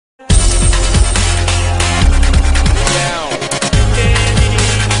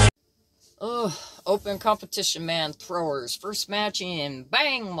Open competition, man. Throwers. First match in.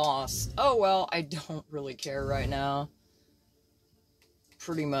 Bang! Lost. Oh, well, I don't really care right now.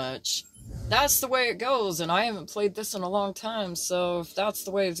 Pretty much. That's the way it goes, and I haven't played this in a long time, so if that's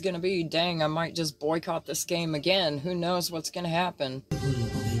the way it's gonna be, dang, I might just boycott this game again. Who knows what's gonna happen.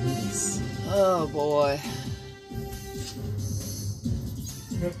 Oh, boy.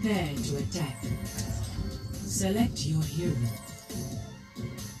 Prepare to attack. Select your hero.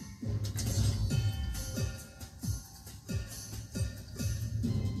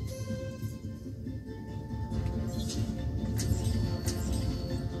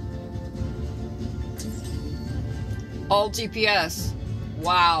 All DPS.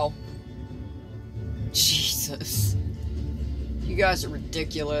 Wow. Jesus. You guys are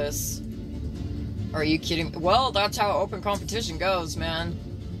ridiculous. Are you kidding me? Well, that's how open competition goes, man.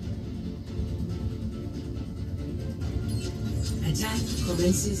 Attack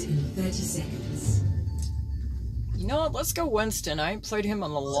commences in 30 seconds. You know what? Let's go Winston. I ain't played him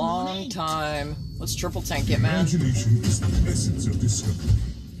in a long time. Let's triple tank it, man. Imagination is the essence of discovery.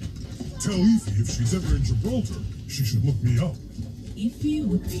 Tell Ify if she's ever in Gibraltar, she should look me up. Ify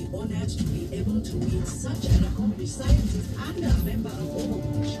would be honored to be able to meet such an accomplished scientist and a member of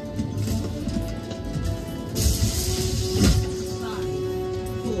Overwatch. 5,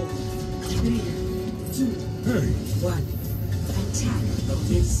 4, 3, 2, Hey! 1. Attack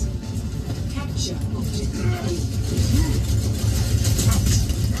commence. Capture objective A.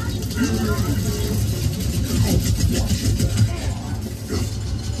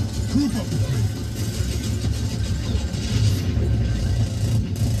 Group up with me!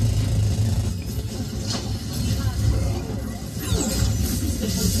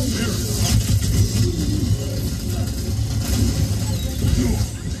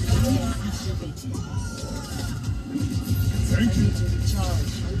 Thank you.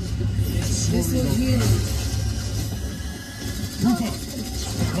 This will heal you. Group up!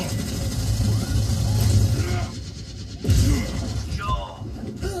 Come on.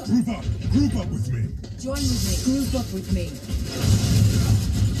 Group up! Group up with me! Join with me. Group up with me.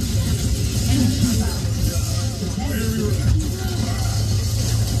 Barrier active.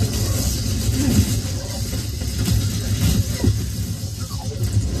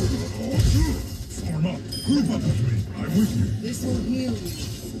 Form up! Group up with me! I'm with you! This will heal you.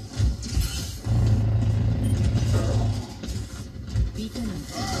 Beacon.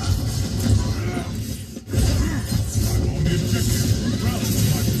 I'm on the objective! Rally to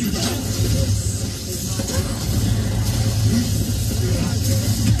my position!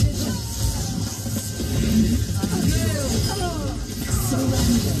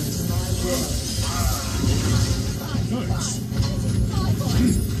 Nice!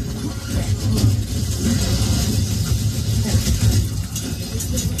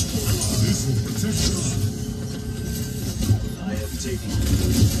 This will protect us. I am taking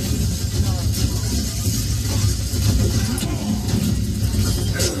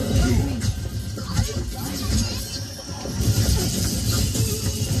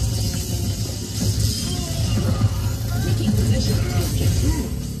Taking possession.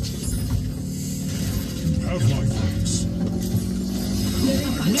 You have my thanks.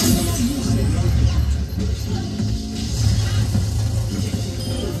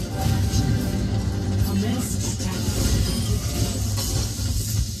 Commence attack.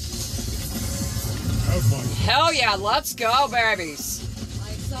 Have my Hell yeah, let's go, babies.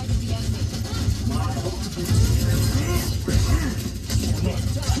 I excited the enemy.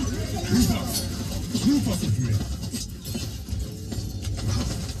 Group up with me.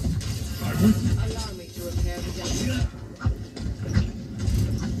 I'm with you. Allow me to repair the damage.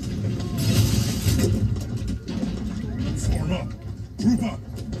 Form up. Group up.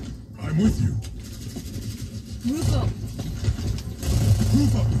 I'm with you. Group up.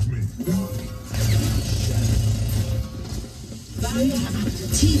 Group up with me.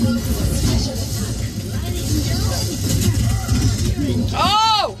 Team up for a special attack. Ladies and gentlemen.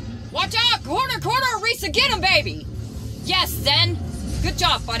 Oh! Watch out! Corner, corner! Risa, get him, baby! Yes, Zen! Good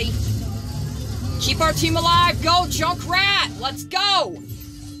job, buddy. Keep our team alive! Go, Junkrat! Let's go!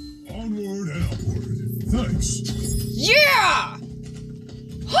 Onward and upward. Thanks. Yeah!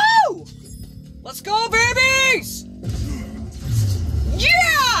 Woo! Let's go, babies!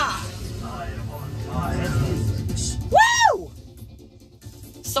 Yeah! Woo!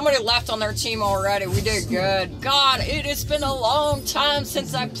 Somebody left on their team already. We did good. God, it has been a long time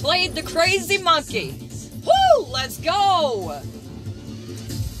since I played the Crazy Monkey. Woo! Let's go!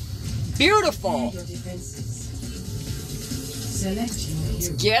 Beautiful. Your defenses. Select your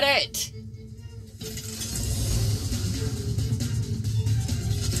hero. Get it.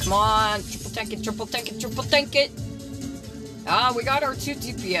 Come on. Triple tank it, triple tank it, triple tank it. Ah, we got our 2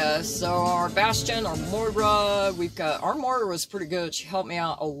 DPS, so our Bastion, our Moira, our Moira was pretty good, she helped me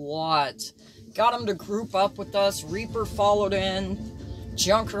out a lot. Got him to group up with us, Reaper followed in,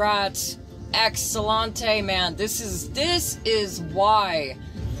 Junkrat, Excellente, man, this is why,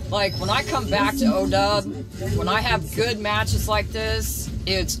 like, when I come back to OW, when I have good matches like this,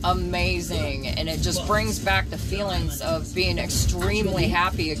 it's amazing, and it just brings back the feelings of being extremely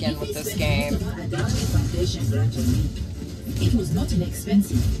happy again with this game. It was not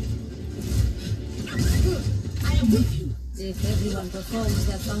inexpensive. I am with you. If everyone performs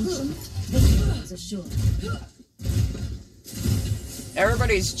their function, victory is assured.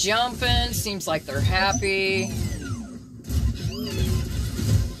 Everybody's jumping, seems like they're happy.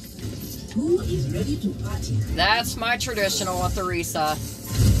 Who is ready to party? That's my traditional with Orisa.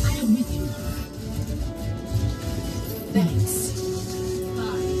 I am with you. Thanks. 5,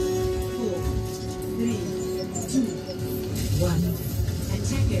 4, 3, 2, 1.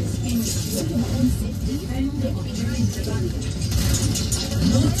 Attackers in your own safety and the behind the barrier.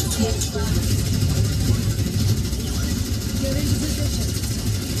 Not yet barrier. You're in position.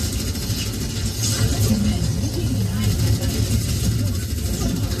 I recommend moving behind the barrier.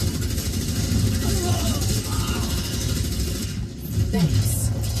 Thanks.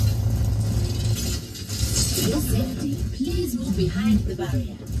 For your safety, please move behind the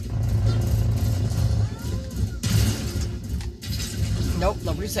barrier. Nope,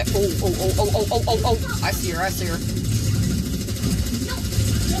 nobody's there. Oh. I see her, I see her.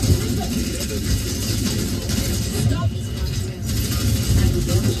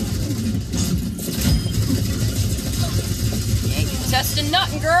 You ain't testing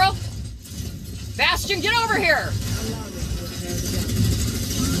nothing, girl. Bastion, get over here.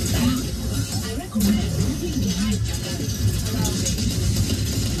 I recommend moving behind the barrier.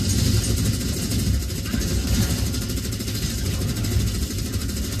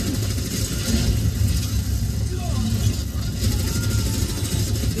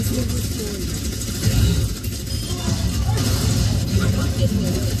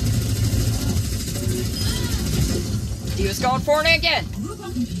 He was going for it again.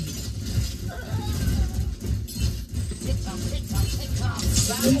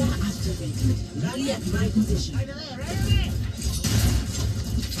 Barrier activated. Rally at my position.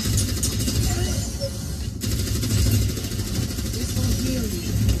 This will heal you.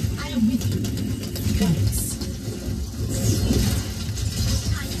 I am with you. Thanks.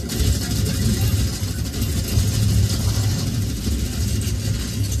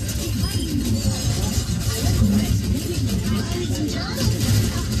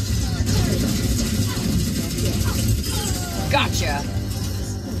 Gotcha.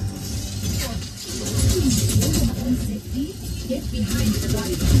 Get behind the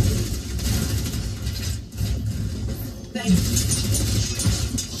body. Thank you.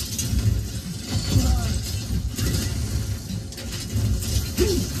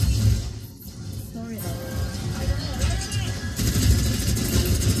 Sorry,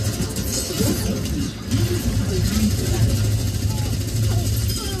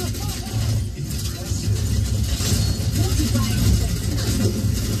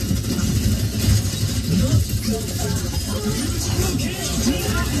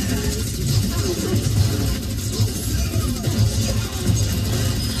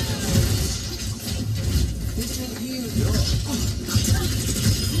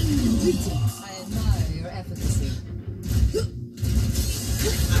 I admire your efficacy.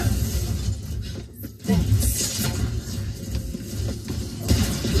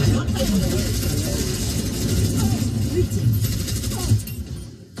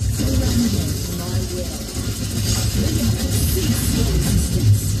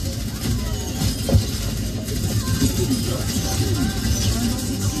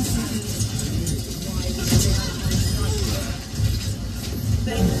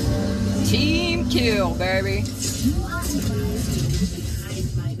 Team kill, baby. You are advised to behind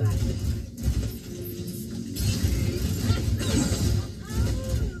my back.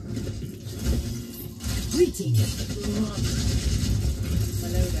 Greetings.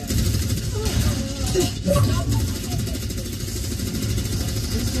 Hello there.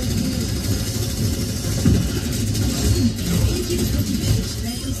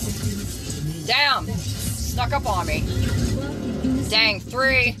 Down. Snuck up on me. Dang,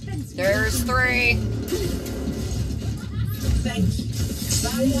 3. There's 3. Thank you.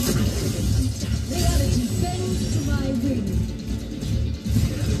 Barrier activated. Reality bends to my will.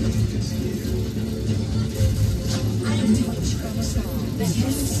 I am watched from afar. The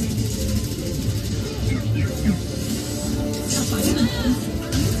heavens.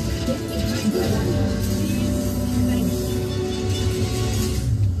 Get behind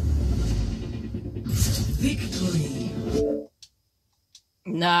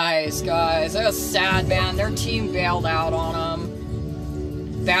Nice, guys. That was sad, man. Their team bailed out on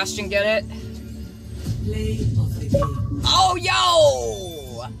them. Bastion, get it? Play of the game. Oh,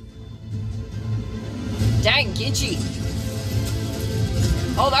 yo! Dang, Genji.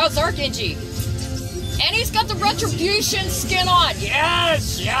 Oh, that was our Genji. And he's got the Retribution skin on.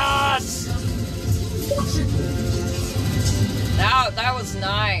 Yes, yes! That was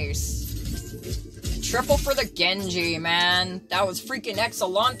nice. Triple for the Genji, man. That was freaking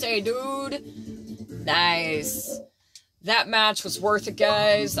excellent, dude. Nice. That match was worth it,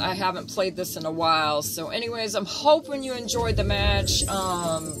 guys. I haven't played this in a while. So anyways, I'm hoping you enjoyed the match.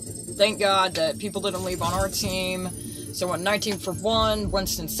 Thank God that people didn't leave on our team. So I went 19 for 1,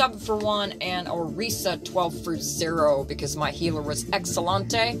 Winston 7 for 1, and Orisa 12 for 0 because my healer was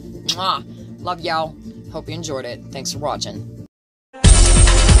excellente. Mwah. Love y'all. Hope you enjoyed it. Thanks for watching.